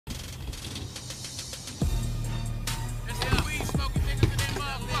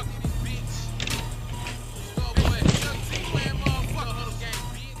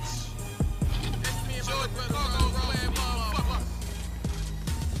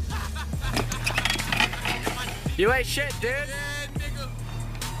You ain't shit, dude. Yeah, nigga.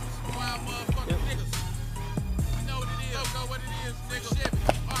 Wild motherfucking niggas. You know what it is. Don't know what it is, nigga. Chevy,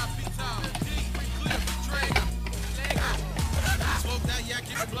 RP Town, Cliff, Traeger, Lego. Smoked out, yeah,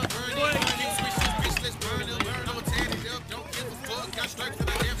 keep it blunt burning. Switch this bitch, let's burn them. I'ma tear it up, don't give a fuck. Got stripes that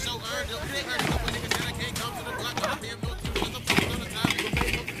I damn so earned up. They heard a couple niggas that I can't come to the block. I'm damn no team, cause I'm fucking on the time.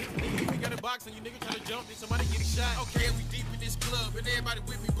 We got a box and you niggas tryna jump, then somebody get shot. Okay, we deep in this club, and everybody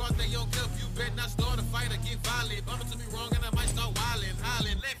with me, boss, they young up. You better not start a fight or get violent. Bumping to me wrong, and I might start wildin',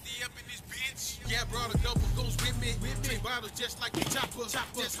 hollin'. Lefty up in this bitch. Yeah, I brought a couple goons with me. Three bottles just like the chopper.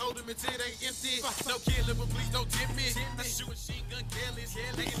 Just hold them until they empty. No killing, but please don't tempt me. I shoot machine gun careless,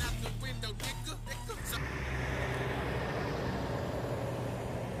 hanging out the window, nigga.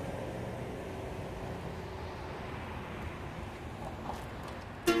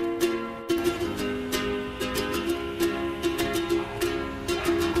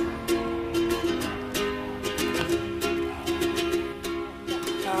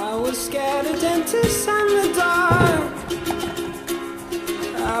 I was scared of dentists and the dark.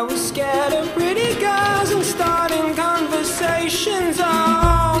 I was scared of pretty girls and starting conversations.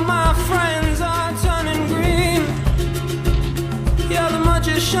 All my friends are turning green. Yeah, the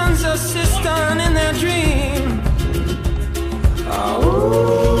magician's assistant in their dream.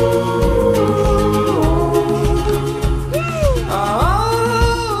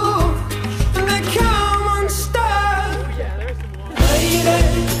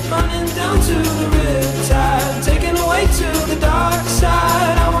 Running down to the riptide, taken away to the dark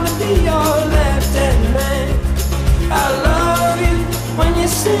side. I wanna be your left-hand man. I love you when you're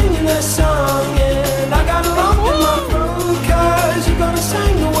singing that song, and I got a lump in my throat 'cause you're gonna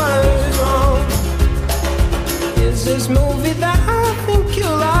sing the words wrong. Is this movie that I think you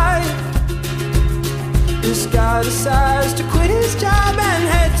like? This guy decides to quit his job and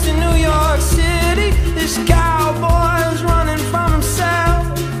head to New York City. This cowboy's running from himself.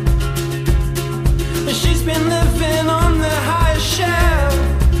 She's been living on the highest shelf.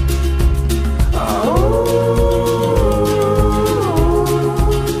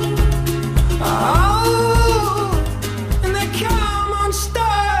 And they come on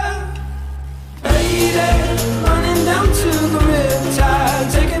stuff. Lady, running down to the riptide,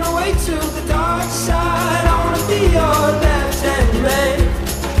 taken away to the dark side. I wanna be your left-hand man.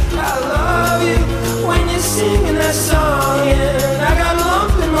 I love you when you're singing that song, and I got a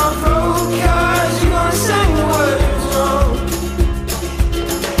lump in my throat 'cause you're gonna sing the words wrong.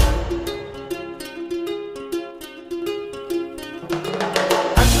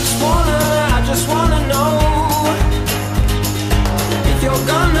 I just wanna